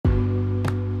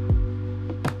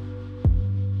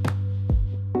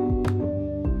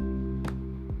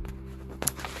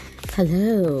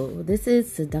Hello, this is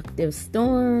Seductive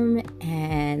Storm,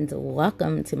 and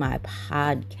welcome to my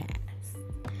podcast.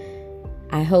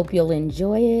 I hope you'll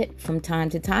enjoy it. From time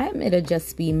to time, it'll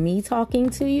just be me talking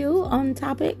to you on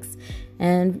topics,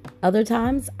 and other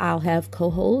times I'll have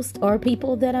co-hosts or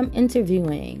people that I'm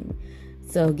interviewing.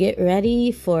 So get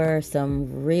ready for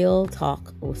some real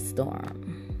talk with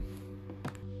Storm.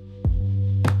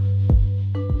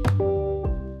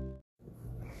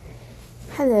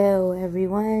 Hello,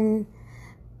 everyone.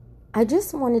 I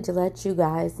just wanted to let you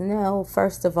guys know,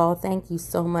 first of all, thank you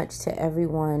so much to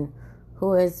everyone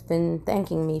who has been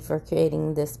thanking me for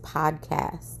creating this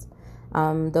podcast.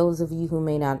 Those of you who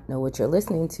may not know what you're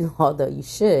listening to, although you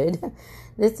should,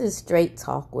 this is Straight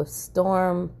Talk with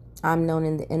Storm. I'm known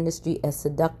in the industry as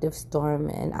Seductive Storm,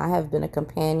 and I have been a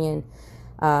companion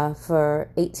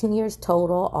for 18 years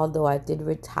total, although I did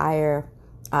retire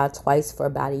twice for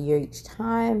about a year each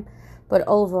time. But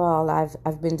overall,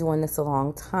 I've been doing this a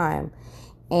long time,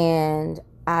 and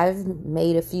I've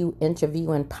made a few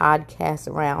interview and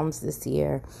podcast rounds this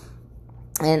year,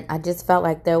 and I just felt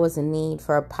like there was a need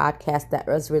for a podcast that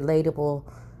was relatable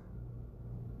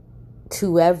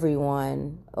to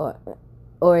everyone,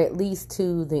 or at least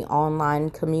to the online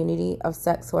community of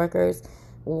sex workers,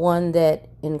 one that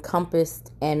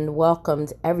encompassed and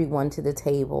welcomed everyone to the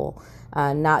table,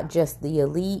 not just the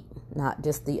elite, not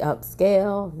just the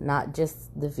upscale, not just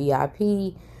the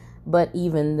VIP, but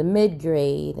even the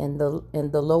mid-grade and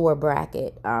the lower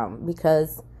bracket,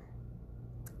 because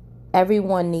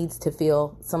everyone needs to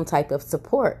feel some type of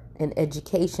support and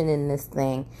education in this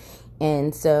thing.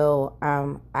 And so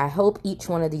I hope each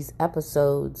one of these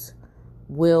episodes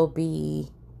will be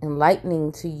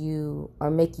enlightening to you or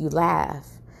make you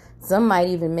laugh. Some might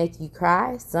even make you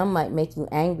cry. Some might make you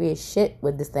angry as shit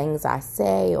with the things I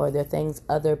say or the things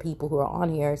other people who are on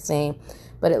here are saying.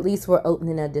 But at least we're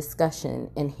opening a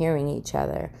discussion and hearing each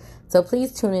other. So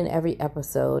please tune in every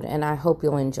episode, and I hope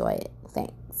you'll enjoy it.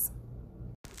 Thanks.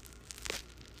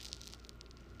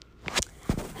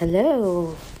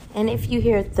 Hello. And if you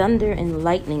hear thunder and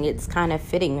lightning, it's kind of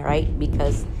fitting, right?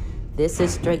 Because this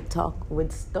is Straight Talk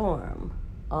with Storm.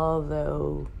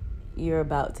 Although you're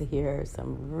about to hear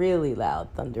some really loud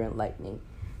thunder and lightning.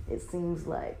 It seems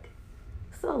like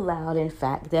so loud, in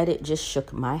fact, that it just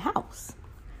shook my house.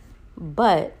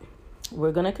 But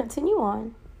we're going to continue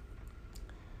on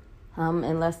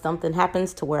unless something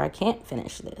happens to where I can't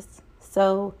finish this.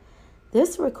 So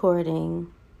this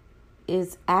recording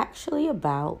is actually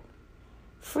about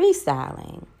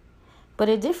freestyling, but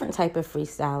a different type of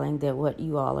freestyling than what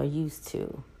you all are used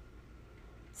to.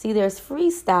 See, there's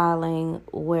freestyling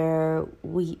where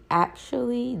we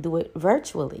actually do it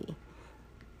virtually.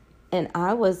 And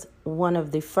I was one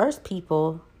of the first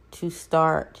people to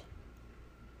start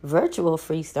virtual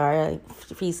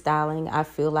freestyling, I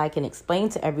feel like, and explain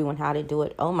to everyone how to do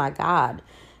it. Oh my God,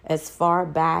 as far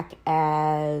back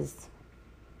as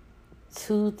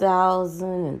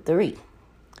 2003.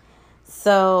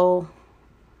 So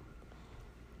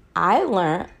I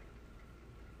learned,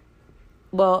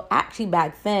 well, actually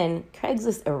back then,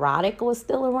 Craigslist Erotic was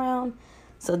still around,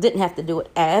 so didn't have to do it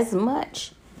as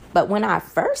much. But when I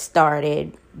first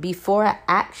started, before I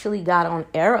actually got on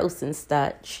Eros and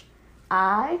such,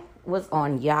 I was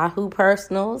on Yahoo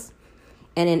Personals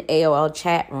and in AOL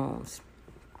chat rooms.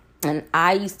 And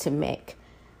I used to make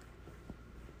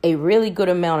a really good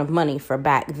amount of money for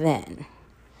back then.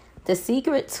 The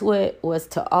secret to it was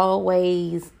to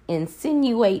always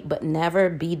insinuate but never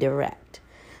be direct.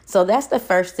 So that's the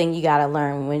first thing you got to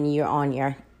learn when you're on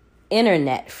your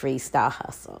internet freestyle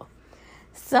hustle.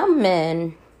 Some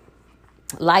men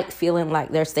like feeling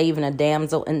like they're saving a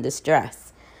damsel in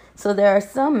distress. So there are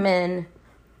some men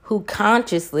who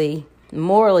consciously,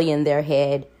 morally in their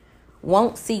head,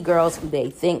 won't see girls who they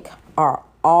think are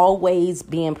always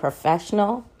being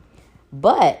professional.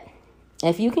 But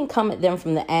if you can come at them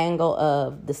from the angle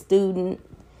of the student,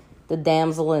 the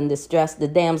damsel in distress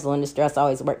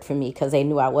always worked for me because they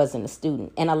knew I wasn't a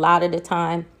student. And a lot of the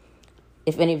time,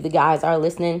 if any of the guys are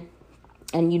listening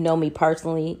and you know me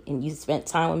personally and you spent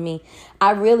time with me,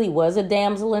 I really was a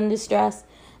damsel in distress.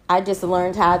 I just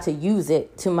learned how to use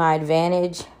it to my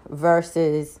advantage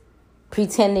versus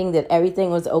pretending that everything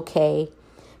was okay,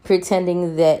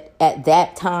 pretending that at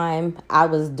that time I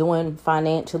was doing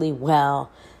financially well.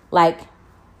 Like,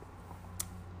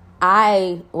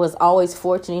 I was always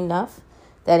fortunate enough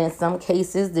that in some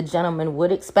cases the gentleman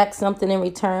would expect something in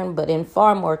return, but in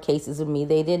far more cases with me,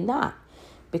 they did not,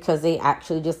 because they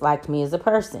actually just liked me as a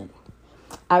person.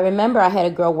 I remember I had a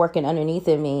girl working underneath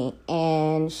of me,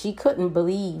 and she couldn't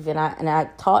believe, and I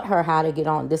taught her how to get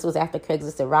on. This was after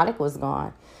Craigslist Erotic was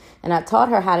gone. And I taught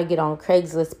her how to get on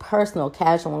Craigslist personal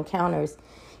casual encounters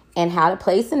and how to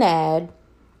place an ad.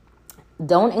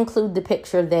 Don't include the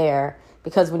picture there,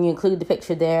 because when you include the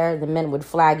picture there, the men would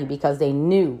flag you because they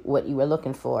knew what you were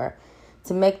looking for.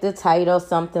 To make the title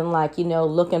something like,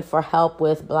 looking for help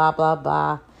with blah, blah,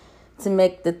 blah. To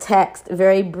make the text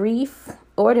very brief,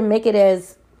 or to make it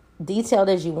as detailed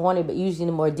as you wanted, but usually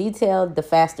the more detailed, the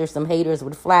faster some haters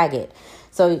would flag it.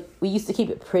 So we used to keep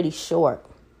it pretty short.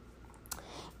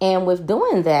 And with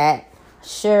doing that,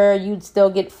 sure, you'd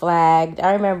still get flagged.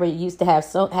 I remember you used to have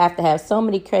so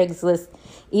many Craigslist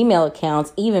email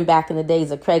accounts, even back in the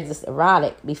days of Craigslist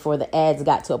Erotic, before the ads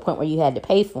got to a point where you had to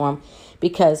pay for them,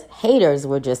 because haters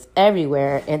were just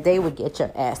everywhere, and they would get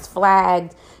your ass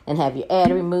flagged and have your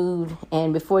ad removed.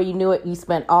 And before you knew it, you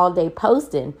spent all day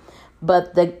posting,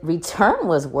 but the return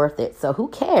was worth it. So who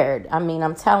cared? I mean,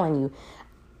 I'm telling you,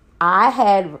 I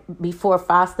had, before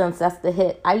Fasta and Sesta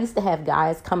hit, I used to have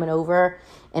guys coming over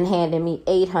and handing me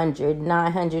 $800,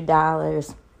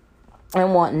 $900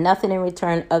 and want nothing in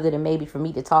return other than maybe for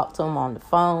me to talk to them on the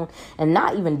phone, and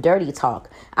not even dirty talk.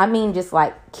 I mean, just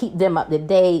like keep them up to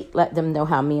date, let them know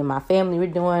how me and my family were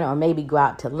doing, or maybe go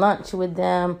out to lunch with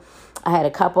them. I had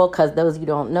a couple, because those of you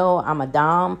don't know, I'm a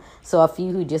dom, so a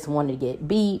few who just wanted to get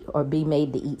beat or be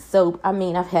made to eat soap. I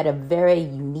mean, I've had a very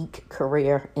unique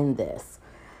career in this.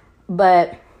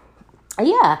 But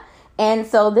yeah, and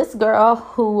so this girl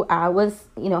who I was,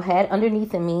 had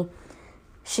underneath of me,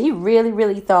 she really,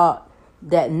 really thought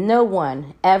that no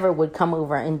one ever would come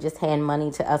over and just hand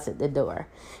money to us at the door.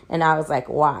 And I was like,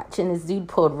 watch. And this dude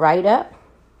pulled right up,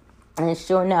 and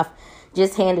sure enough,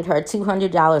 just handed her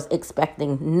 $200,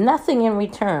 expecting nothing in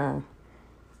return,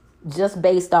 just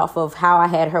based off of how I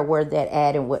had her word that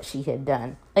ad and what she had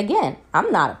done. Again,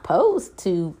 I'm not opposed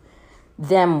to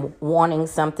them wanting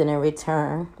something in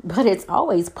return, but it's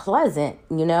always pleasant,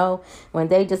 when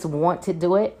they just want to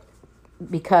do it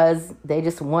because they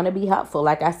just want to be helpful.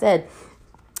 Like I said,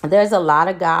 there's a lot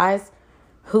of guys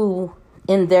who,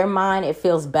 in their mind, it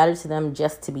feels better to them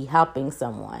just to be helping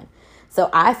someone.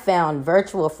 So I found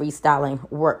virtual freestyling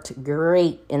worked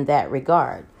great in that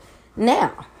regard.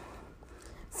 Now,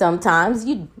 sometimes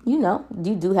you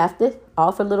do have to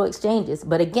offer little exchanges.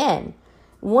 But again,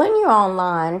 when you're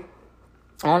online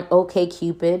on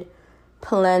OkCupid,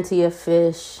 Plenty of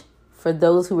Fish, for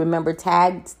those who remember,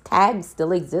 tags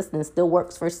still exist and still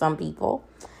works for some people.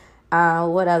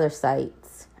 What other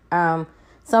sites?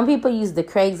 Some people use the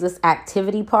Craigslist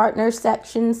activity partners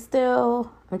section still.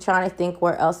 I'm trying to think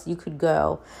where else you could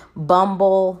go.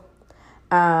 Bumble.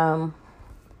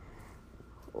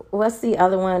 What's the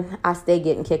other one? I stay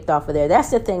getting kicked off of there.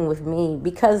 That's the thing with me,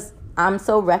 because I'm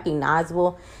so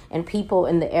recognizable and people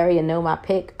in the area know my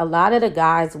pick. A lot of the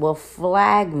guys will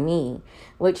flag me,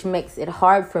 which makes it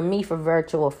hard for me for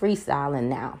virtual freestyling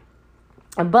now.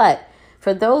 But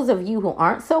for those of you who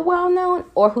aren't so well known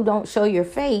or who don't show your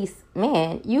face,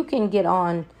 man, you can get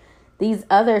on these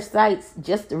other sites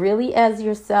just really as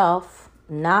yourself,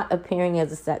 not appearing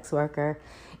as a sex worker.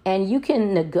 And you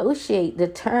can negotiate the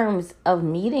terms of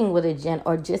meeting with a gent,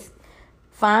 or just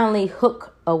finally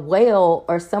hook a whale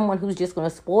or someone who's just going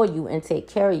to spoil you and take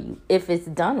care of you if it's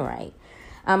done right.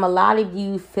 A lot of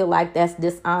you feel like that's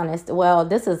dishonest. Well,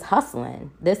 this is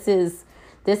hustling. This is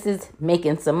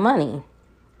making some money.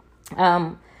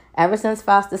 Ever since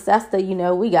Fasta Sesta,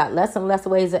 we got less and less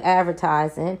ways of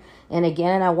advertising. And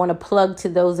again, I want to plug to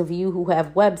those of you who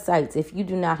have websites. If you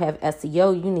do not have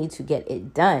SEO, you need to get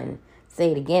it done.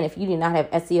 Say it again. If you do not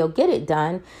have SEO, get it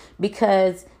done,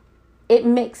 because it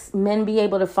makes men be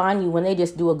able to find you when they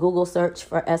just do a Google search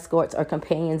for escorts or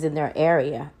companions in their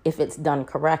area, if it's done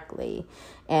correctly.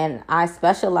 And I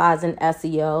specialize in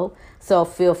SEO, so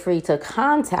feel free to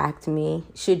contact me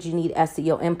should you need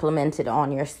SEO implemented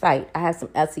on your site. I have some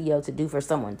SEO to do for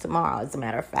someone tomorrow, as a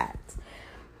matter of fact.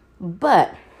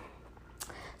 But,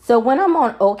 so when I'm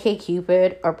on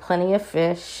OkCupid or Plenty of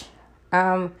Fish,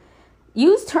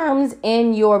 use terms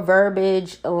in your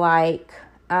verbiage like,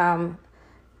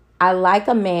 I like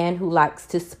a man who likes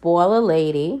to spoil a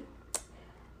lady.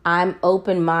 I'm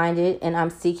open-minded and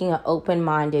I'm seeking an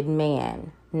open-minded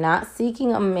man. Not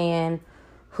seeking a man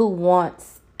who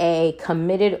wants a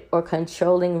committed or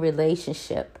controlling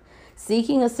relationship.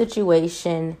 Seeking a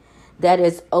situation that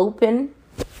is open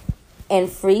and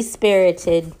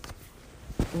free-spirited,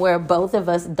 where both of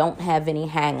us don't have any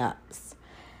hang-ups.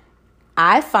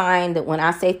 I find that when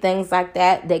I say things like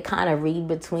that, they kind of read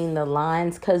between the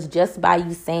lines, because just by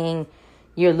you saying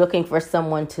you're looking for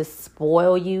someone to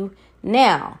spoil you.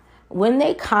 Now, when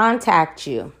they contact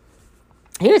you,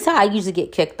 here's how I usually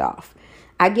get kicked off.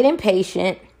 I get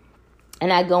impatient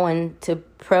and I go into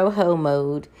pro-ho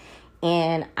mode,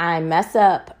 and I mess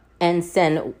up and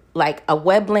send like a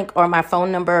web link or my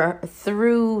phone number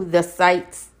through the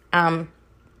site's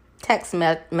text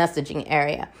messaging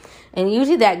area. And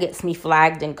usually that gets me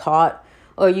flagged and caught,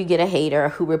 or you get a hater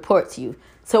who reports you.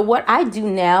 So what I do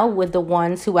now with the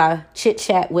ones who I chit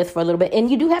chat with for a little bit, and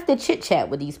you do have to chit chat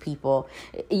with these people,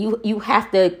 you have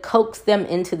to coax them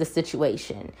into the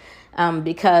situation.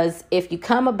 Because if you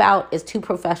come about as too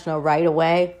professional right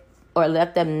away, or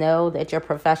let them know that you're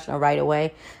professional right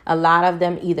away, a lot of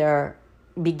them either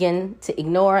begin to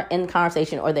ignore in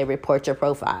conversation or they report your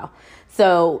profile.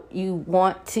 So you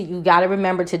got to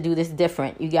remember to do this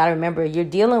different. You got to remember you're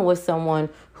dealing with someone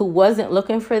who wasn't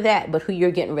looking for that, but who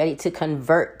you're getting ready to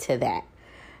convert to that.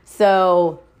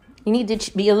 So you need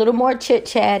to be a little more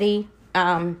chit-chatty.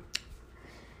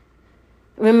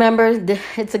 Remember,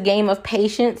 it's a game of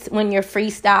patience when you're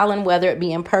freestyling, whether it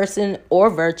be in person or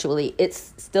virtually.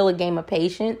 It's still a game of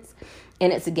patience,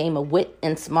 and it's a game of wit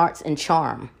and smarts and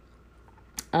charm.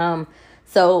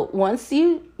 So once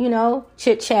you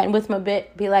chit-chatting with them a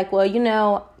bit, be like,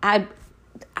 well, I'm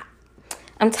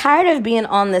tired of being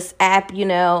on this app,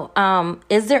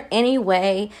 is there any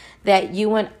way that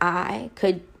you and I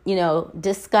could,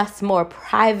 discuss more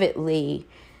privately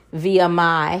via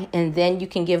and then you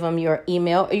can give them your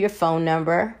email or your phone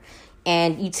number,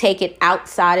 and you take it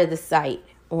outside of the site.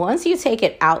 Once you take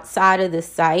it outside of the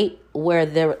site where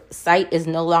the site is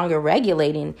no longer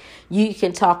regulating, you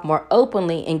can talk more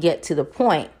openly and get to the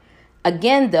point.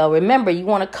 Again, though, remember, you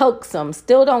want to coax them.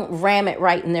 Still don't ram it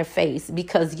right in their face,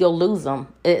 because you'll lose them.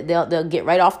 They'll get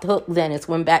right off the hook then and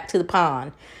swim back to the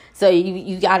pond. So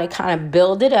you got to kind of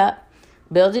build it up,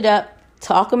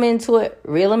 talk them into it,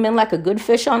 reel them in like a good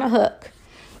fish on a hook,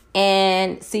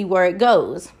 and see where it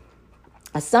goes.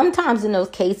 Sometimes in those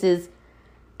cases,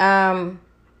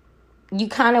 you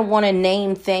kind of want to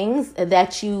name things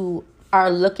that you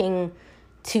are looking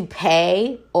to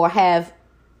pay or have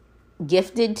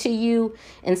gifted to you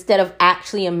instead of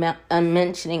actually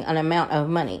mentioning an amount of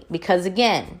money. Because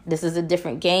again, this is a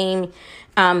different game.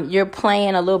 You're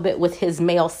playing a little bit with his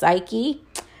male psyche.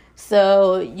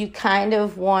 So you kind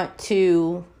of want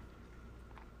to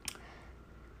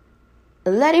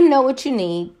let him know what you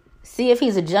need. See if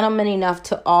he's a gentleman enough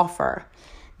to offer.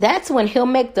 That's when he'll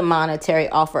make the monetary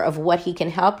offer of what he can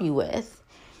help you with.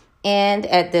 And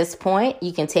at this point,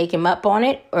 you can take him up on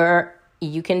it, or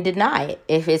you can deny it.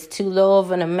 If it's too low of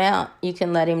an amount, you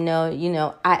can let him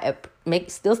know, I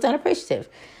still stand appreciative.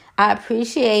 I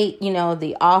appreciate,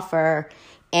 the offer,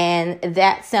 and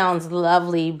that sounds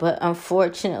lovely, but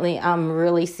unfortunately, I'm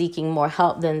really seeking more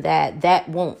help than that. That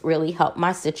won't really help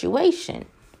my situation.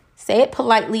 Say it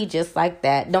politely, just like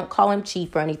that. Don't call him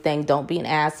cheap or anything. Don't be an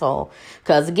asshole.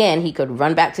 Because again, he could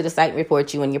run back to the site and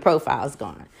report you and your profile's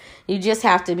gone. You just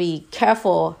have to be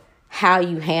careful how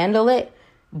you handle it,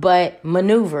 but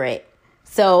maneuver it.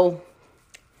 So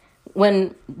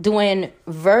when doing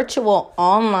virtual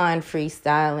online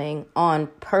freestyling on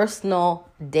personal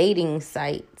dating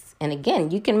sites, and again,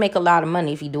 you can make a lot of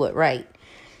money if you do it right.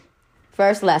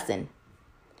 First lesson.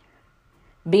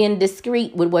 Being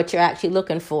discreet with what you're actually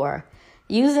looking for.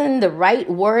 Using the right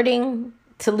wording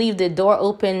to leave the door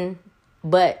open,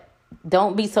 but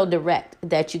don't be so direct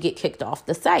that you get kicked off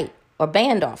the site or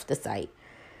banned off the site.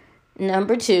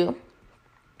 Number 2.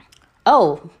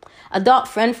 Adult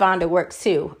Friend Finder works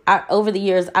too. Over the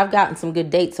years, I've gotten some good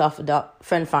dates off Adult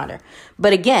Friend Finder.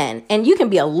 But again, and you can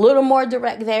be a little more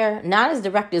direct there, not as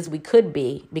direct as we could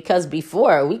be, because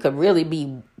before we could really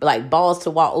be like balls to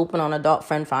wall open on Adult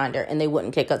Friend Finder and they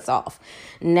wouldn't kick us off.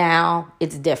 Now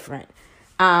it's different.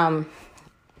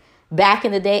 Back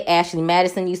in the day, Ashley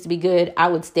Madison used to be good. I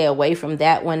would stay away from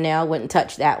that one now. Wouldn't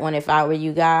touch that one if I were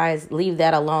you guys. Leave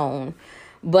that alone.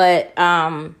 But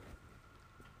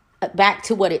back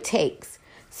to what it takes.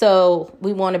 So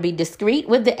we want to be discreet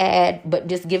with the ad, but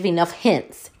just give enough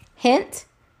hints. Hint,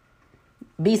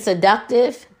 be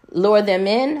seductive, lure them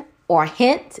in, or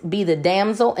hint, be the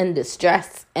damsel in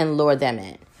distress and lure them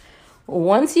in.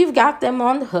 Once you've got them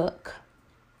on the hook,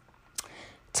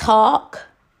 talk,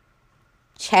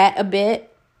 chat a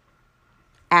bit,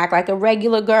 act like a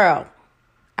regular girl.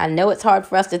 I know it's hard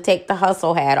for us to take the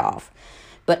hustle hat off,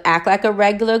 but act like a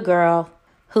regular girl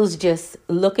who's just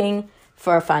looking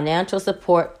for financial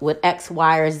support with X,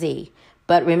 Y, or Z.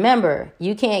 But remember,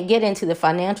 you can't get into the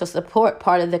financial support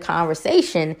part of the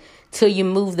conversation till you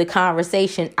move the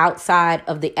conversation outside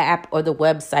of the app or the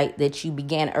website that you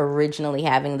began originally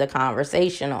having the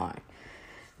conversation on.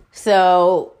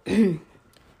 So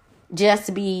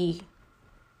just be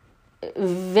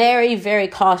very, very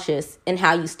cautious in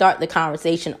how you start the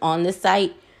conversation on this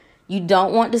site. You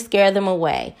don't want to scare them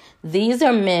away. These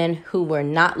are men who were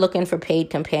not looking for paid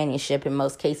companionship in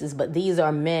most cases, but these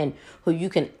are men who you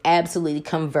can absolutely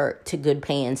convert to good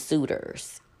paying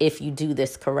suitors if you do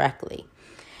this correctly.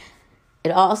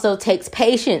 It also takes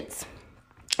patience.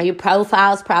 Your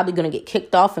profile is probably going to get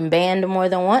kicked off and banned more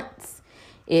than once.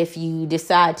 If you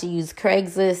decide to use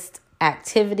Craigslist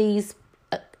activities,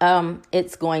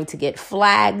 it's going to get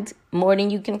flagged more than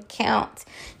you can count.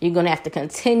 You're going to have to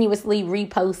continuously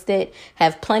repost it.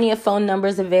 Have plenty of phone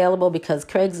numbers available because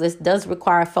Craigslist does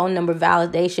require phone number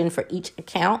validation for each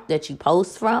account that you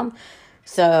post from.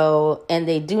 So, and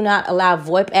they do not allow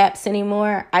VoIP apps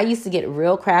anymore. I used to get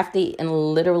real crafty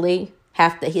and literally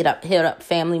have to hit up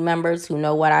family members who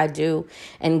know what I do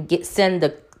and send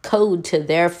the code to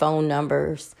their phone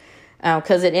numbers.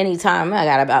 Because at any time, I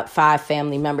got about 5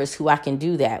 family members who I can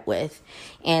do that with.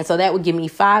 And so that would give me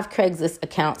 5 Craigslist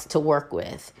accounts to work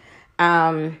with.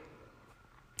 But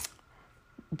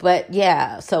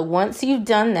yeah, so once you've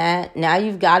done that, now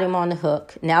you've got him on the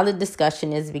hook. Now the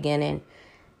discussion is beginning.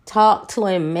 Talk to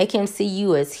him. Make him see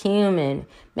you as human.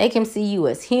 Make him see you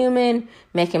as human.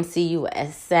 Make him see you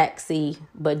as sexy.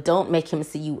 But don't make him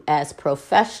see you as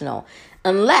professional.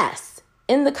 Unless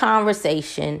in the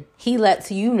conversation, he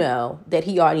lets you know that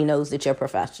he already knows that you're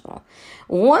professional.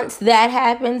 Once that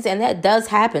happens, and that does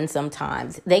happen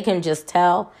sometimes, they can just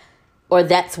tell, or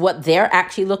that's what they're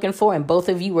actually looking for, and both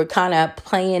of you were kind of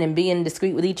playing and being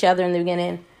discreet with each other in the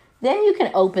beginning, then you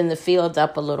can open the field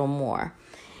up a little more.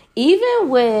 Even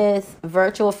with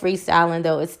virtual freestyling,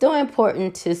 though, it's still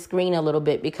important to screen a little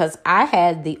bit because I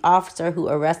had the officer who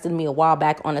arrested me a while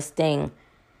back on a sting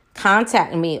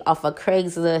contact me off a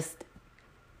Craigslist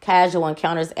casual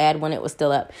encounters ad when it was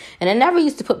still up. And I never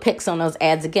used to put pics on those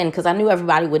ads again because I knew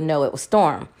everybody would know it was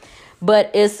Storm.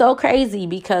 But it's so crazy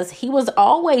because he was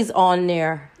always on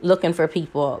there looking for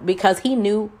people because he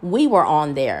knew we were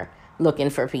on there looking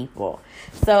for people.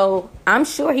 So I'm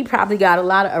sure he probably got a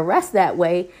lot of arrests that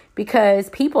way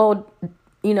because people,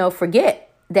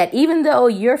 forget that even though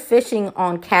you're fishing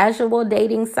on casual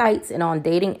dating sites and on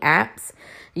dating apps,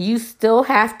 you still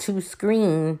have to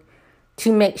screen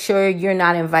to make sure you're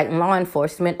not inviting law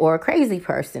enforcement or a crazy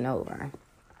person over.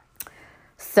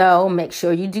 So make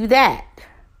sure you do that.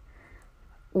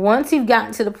 Once you've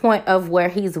gotten to the point of where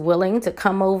he's willing to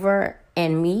come over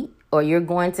and meet, or you're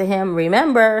going to him,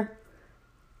 remember,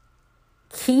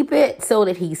 keep it so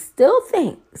that he still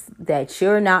thinks that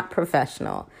you're not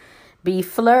professional. Be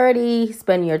flirty,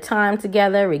 spend your time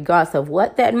together, regardless of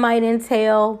what that might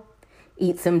entail.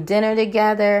 Eat some dinner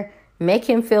together. Make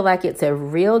him feel like it's a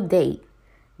real date.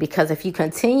 Because if you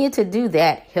continue to do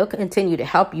that, he'll continue to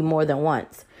help you more than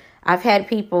once. I've had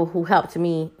people who helped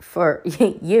me for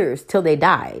years till they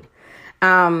died.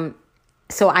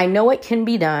 So I know it can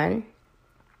be done.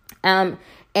 And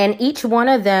each one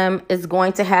of them is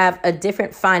going to have a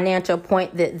different financial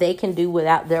point that they can do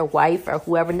without their wife or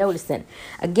whoever noticing.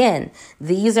 Again,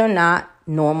 these are not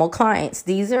normal clients.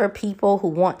 These are people who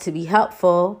want to be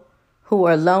helpful, who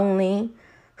are lonely,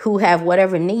 who have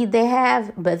whatever need they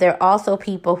have, but they're also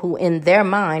people who in their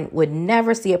mind would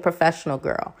never see a professional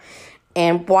girl.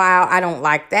 And while I don't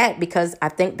like that because I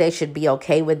think they should be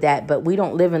okay with that, but we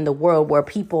don't live in the world where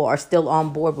people are still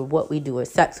on board with what we do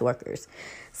as sex workers.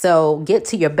 So get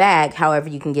to your bag however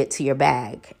you can get to your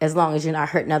bag, as long as you're not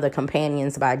hurting other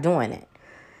companions by doing it.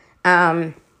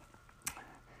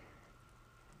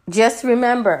 Just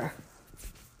remember,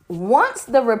 once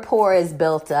the rapport is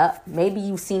built up, maybe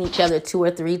you've seen each other 2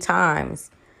 or 3 times.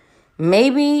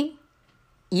 Maybe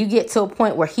you get to a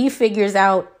point where he figures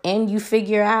out and you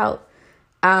figure out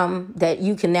that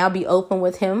you can now be open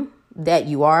with him, that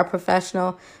you are a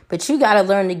professional. But you got to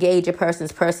learn to gauge a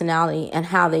person's personality and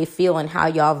how they feel and how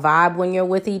y'all vibe when you're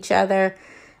with each other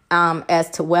as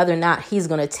to whether or not he's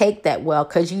going to take that well,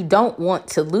 because you don't want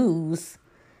to lose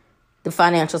the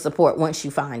financial support once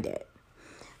you find it.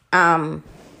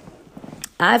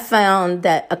 I found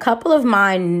that a couple of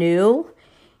mine knew,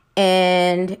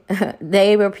 and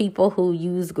they were people who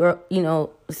use,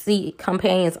 see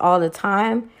companions all the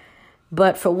time.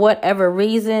 But for whatever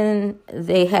reason,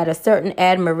 they had a certain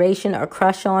admiration or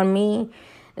crush on me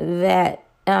that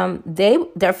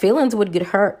their feelings would get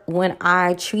hurt when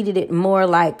I treated it more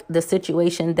like the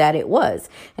situation that it was.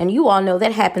 And you all know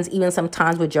that happens even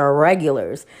sometimes with your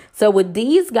regulars. So with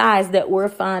these guys that we're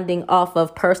finding off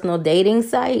of personal dating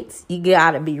sites, you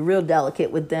got to be real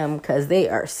delicate with them because they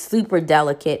are super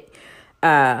delicate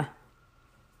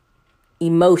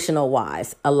emotional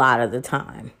wise a lot of the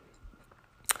time.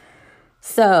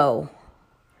 So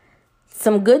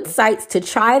some good sites to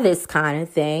try this kind of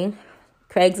thing.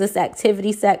 Craigslist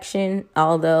activity section,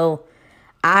 although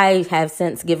I have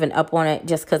since given up on it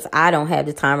just because I don't have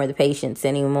the time or the patience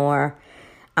anymore.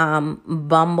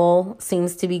 Bumble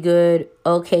seems to be good.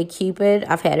 Okay, Cupid,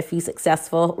 I've had a few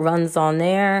successful runs on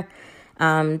there.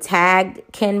 Tagged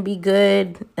can be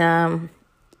good,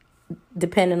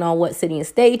 depending on what city and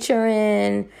state you're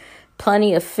in.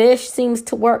 Plenty of Fish seems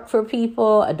to work for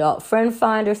people. Adult Friend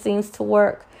Finder seems to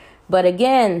work. But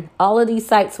again, all of these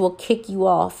sites will kick you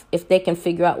off if they can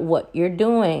figure out what you're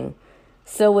doing.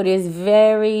 So it is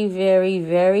very, very,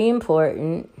 very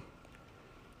important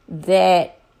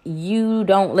that you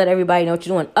don't let everybody know what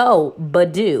you're doing. Oh,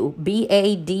 Badoo,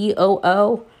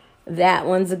 Badoo. That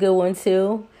one's a good one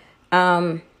too.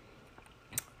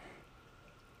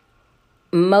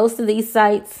 Most of these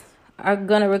sites are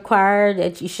going to require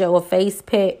that you show a face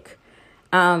pic,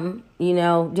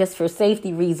 just for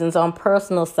safety reasons on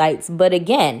personal sites. But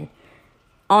again,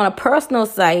 on a personal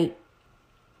site,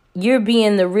 you're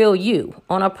being the real you.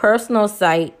 On a personal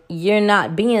site, you're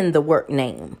not being the work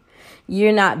name.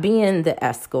 You're not being the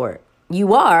escort.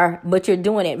 You are, but you're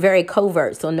doing it very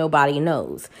covert so nobody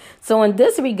knows. So in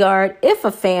this regard, if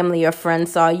a family or friend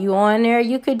saw you on there,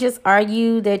 you could just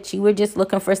argue that you were just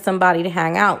looking for somebody to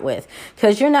hang out with,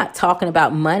 because you're not talking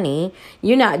about money.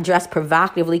 You're not dressed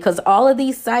provocatively, because all of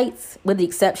these sites, with the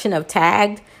exception of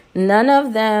Tagged, none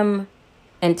of them,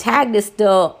 and Tagged is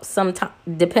still sometimes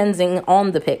depending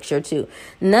on the picture too.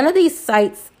 None of these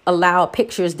sites allow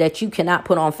pictures that you cannot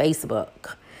put on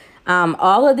Facebook.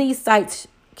 All of these sites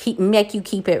make you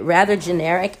keep it rather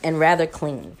generic and rather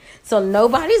clean. So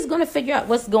nobody's going to figure out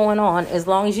what's going on as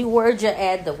long as you word your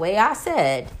ad the way I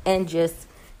said and just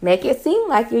make it seem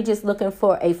like you're just looking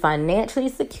for a financially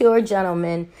secure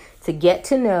gentleman to get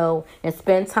to know and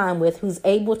spend time with, who's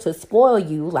able to spoil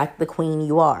you like the queen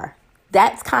you are.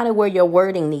 That's kind of where your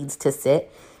wording needs to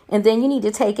sit. And then you need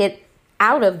to take it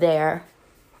out of there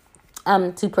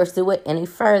to pursue it any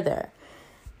further.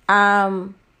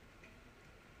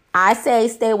 I say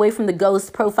stay away from the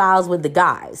ghost profiles with the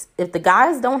guys. If the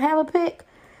guys don't have a pic,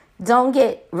 don't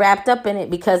get wrapped up in it,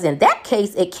 because in that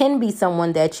case, it can be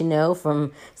someone that you know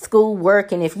from school,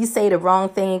 work, and if you say the wrong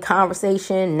thing in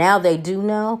conversation, now they do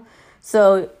know.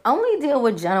 So only deal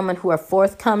with gentlemen who are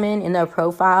forthcoming in their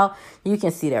profile. You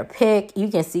can see their pic, you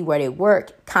can see where they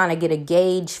work, kind of get a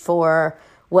gauge for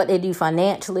what they do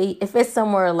financially. If it's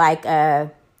somewhere like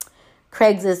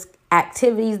Craigslist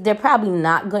activities, they're probably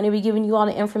not going to be giving you all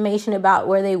the information about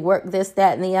where they work, this,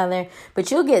 that, and the other. But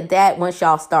you'll get that once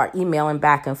y'all start emailing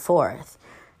back and forth.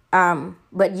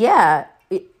 But yeah,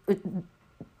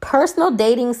 personal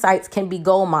dating sites can be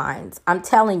gold mines. I'm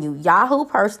telling you, Yahoo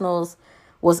Personals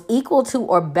was equal to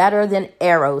or better than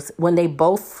Eros when they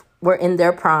both were in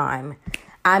their prime.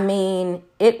 I mean,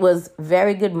 it was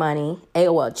very good money.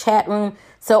 AOL chat room.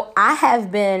 So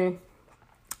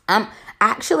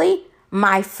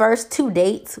my first 2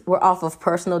 dates were off of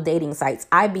personal dating sites.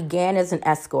 I began as an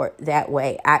escort that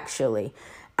way, actually.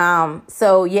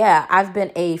 So yeah, I've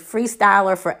been a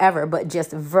freestyler forever, but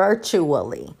just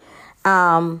virtually.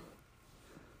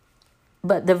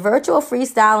 But the virtual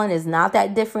freestyling is not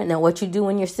that different than what you do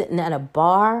when you're sitting at a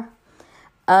bar,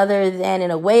 other than in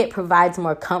a way it provides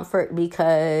more comfort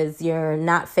because you're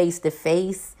not face to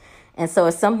face. And so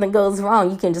if something goes wrong,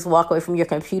 you can just walk away from your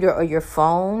computer or your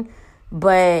phone.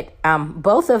 But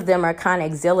both of them are kind of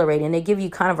exhilarating. They give you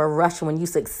kind of a rush when you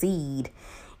succeed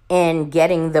in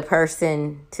getting the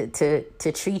person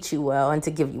to treat you well and to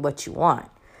give you what you want.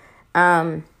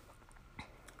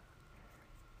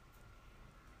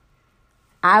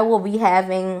 I will be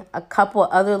having a couple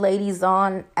other ladies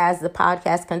on as the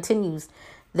podcast continues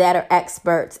that are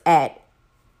experts at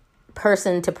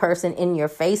person to person in your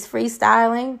face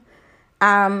freestyling.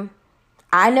 I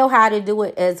know how to do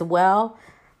it as well,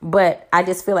 but I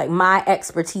just feel like my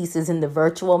expertise is in the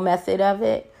virtual method of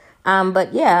it.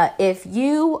 But yeah, if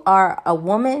you are a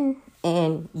woman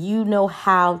and you know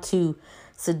how to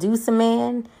seduce a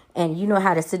man, and you know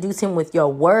how to seduce him with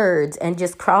your words and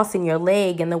just crossing your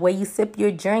leg and the way you sip your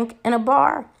drink in a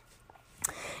bar,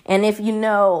 and if you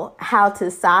know how to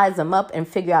size them up and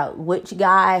figure out which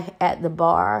guy at the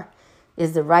bar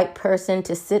is the right person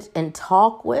to sit and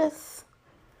talk with,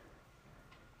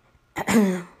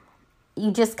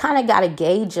 you just kind of got to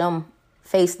gauge them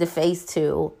face to face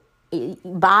too.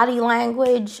 Body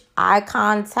language, eye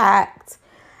contact,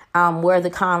 where the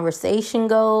conversation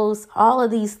goes, all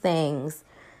of these things.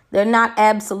 They're not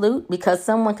absolute, because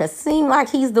someone could seem like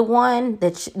he's the one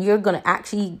that you're going to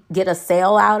actually get a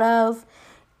sale out of.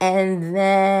 And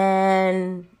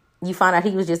then you find out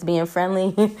he was just being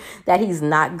friendly, that he's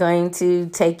not going to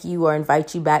take you or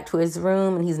invite you back to his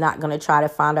room, and he's not going to try to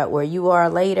find out where you are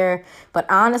later. But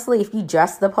honestly, if you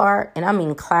dress the part, and I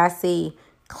mean classy,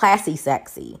 classy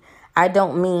sexy. I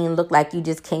don't mean look like you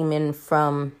just came in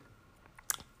from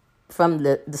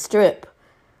the strip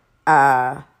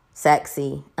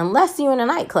sexy, unless you're in a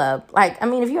nightclub. Like, I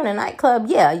mean, if you're in a nightclub,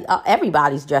 yeah,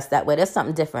 everybody's dressed that way. That's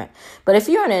something different. But if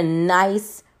you're in a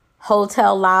nice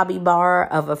hotel lobby bar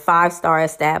of a 5-star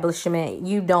establishment,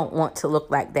 you don't want to look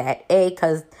like that.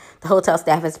 Because the hotel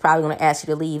staff is probably going to ask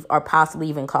you to leave, or possibly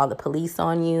even call the police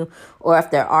on you. Or if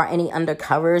there are any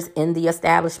undercovers in the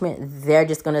establishment, they're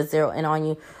just going to zero in on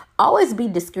you. Always be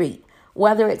discreet.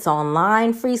 Whether it's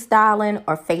online freestyling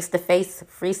or face-to-face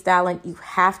freestyling, you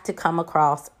have to come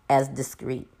across as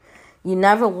discreet. You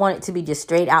never want it to be just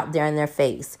straight out there in their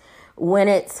face. When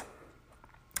it's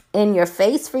in your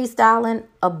face freestyling,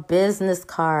 a business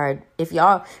card. If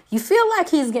you feel like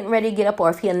he's getting ready to get up, or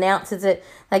if he announces it,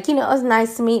 like, it was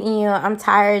nice meeting you. I'm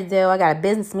tired though. I got a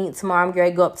business meeting tomorrow. I'm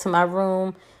ready to go up to my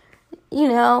room.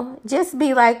 Just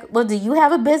be like, well, do you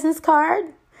have a business card?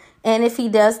 And if he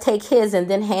does, take his and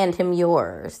then hand him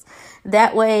yours.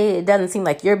 That way it doesn't seem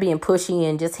like you're being pushy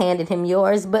and just handed him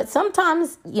yours. But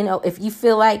sometimes, if you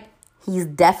feel like he's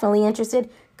definitely interested,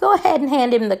 go ahead and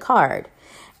hand him the card.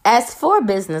 As for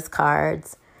business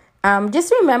cards,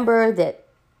 just remember that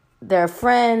their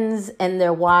friends and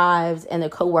their wives and their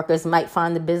coworkers might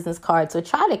find the business card. So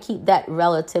try to keep that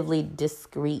relatively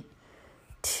discreet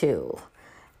too.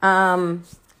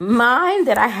 Mine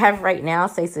that I have right now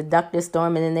say Seductive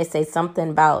Storm, and then they say something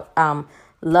about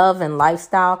love and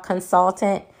lifestyle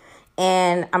consultant.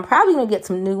 And I'm probably going to get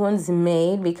some new ones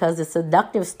made, because the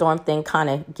Seductive Storm thing kind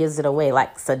of gives it away,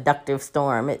 like Seductive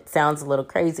Storm. It sounds a little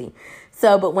crazy.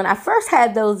 But when I first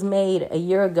had those made a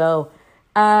year ago,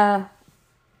 I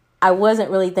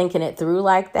wasn't really thinking it through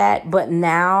like that. But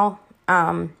now,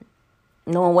 knowing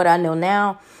what I know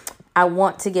now, I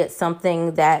want to get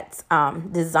something that's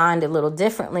designed a little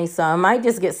differently. So I might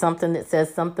just get something that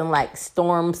says something like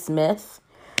Storm Smith,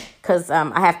 because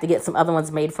I have to get some other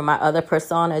ones made for my other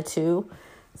persona too.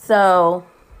 So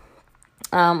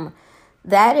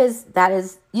that is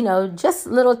just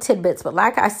little tidbits. But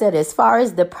like I said, as far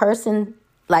as the person,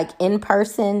 like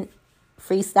in-person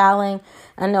freestyling,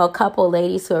 I know a couple of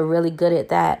ladies who are really good at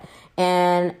that.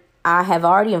 And I have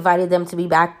already invited them to be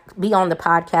on the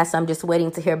podcast. I'm just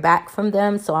waiting to hear back from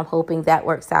them. So I'm hoping that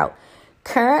works out.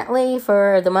 Currently,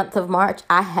 for the month of March,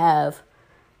 I have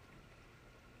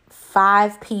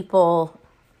 5 people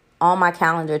on my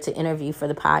calendar to interview for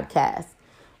the podcast.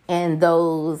 And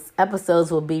those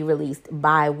episodes will be released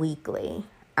bi-weekly.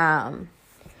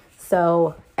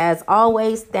 So as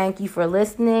always, thank you for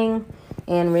listening.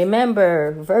 And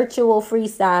remember, virtual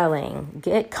freestyling,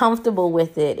 get comfortable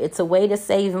with it. It's a way to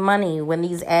save money when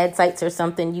these ad sites are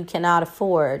something you cannot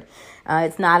afford.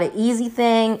 It's not an easy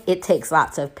thing. It takes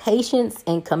lots of patience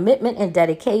and commitment and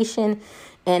dedication.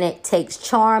 And it takes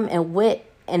charm and wit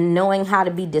and knowing how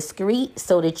to be discreet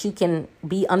so that you can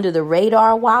be under the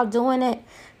radar while doing it.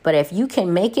 But if you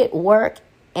can make it work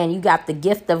and you got the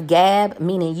gift of gab,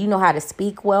 meaning you know how to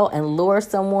speak well and lure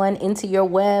someone into your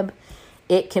web,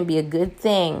 it can be a good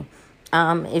thing.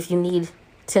 If you need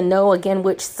to know, again,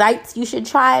 which sites you should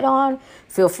try it on,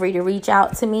 feel free to reach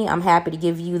out to me. I'm happy to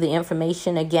give you the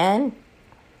information again.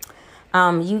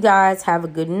 You guys have a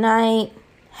good night.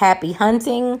 Happy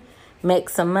hunting. Make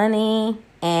some money.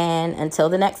 And until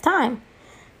the next time,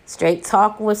 Straight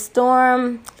Talk with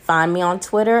Storm. Find me on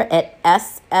Twitter at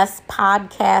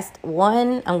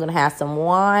SSPodcast1. I'm going to have some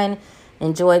wine,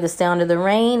 enjoy the sound of the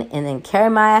rain, and then carry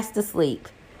my ass to sleep.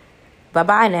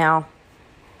 Bye-bye now.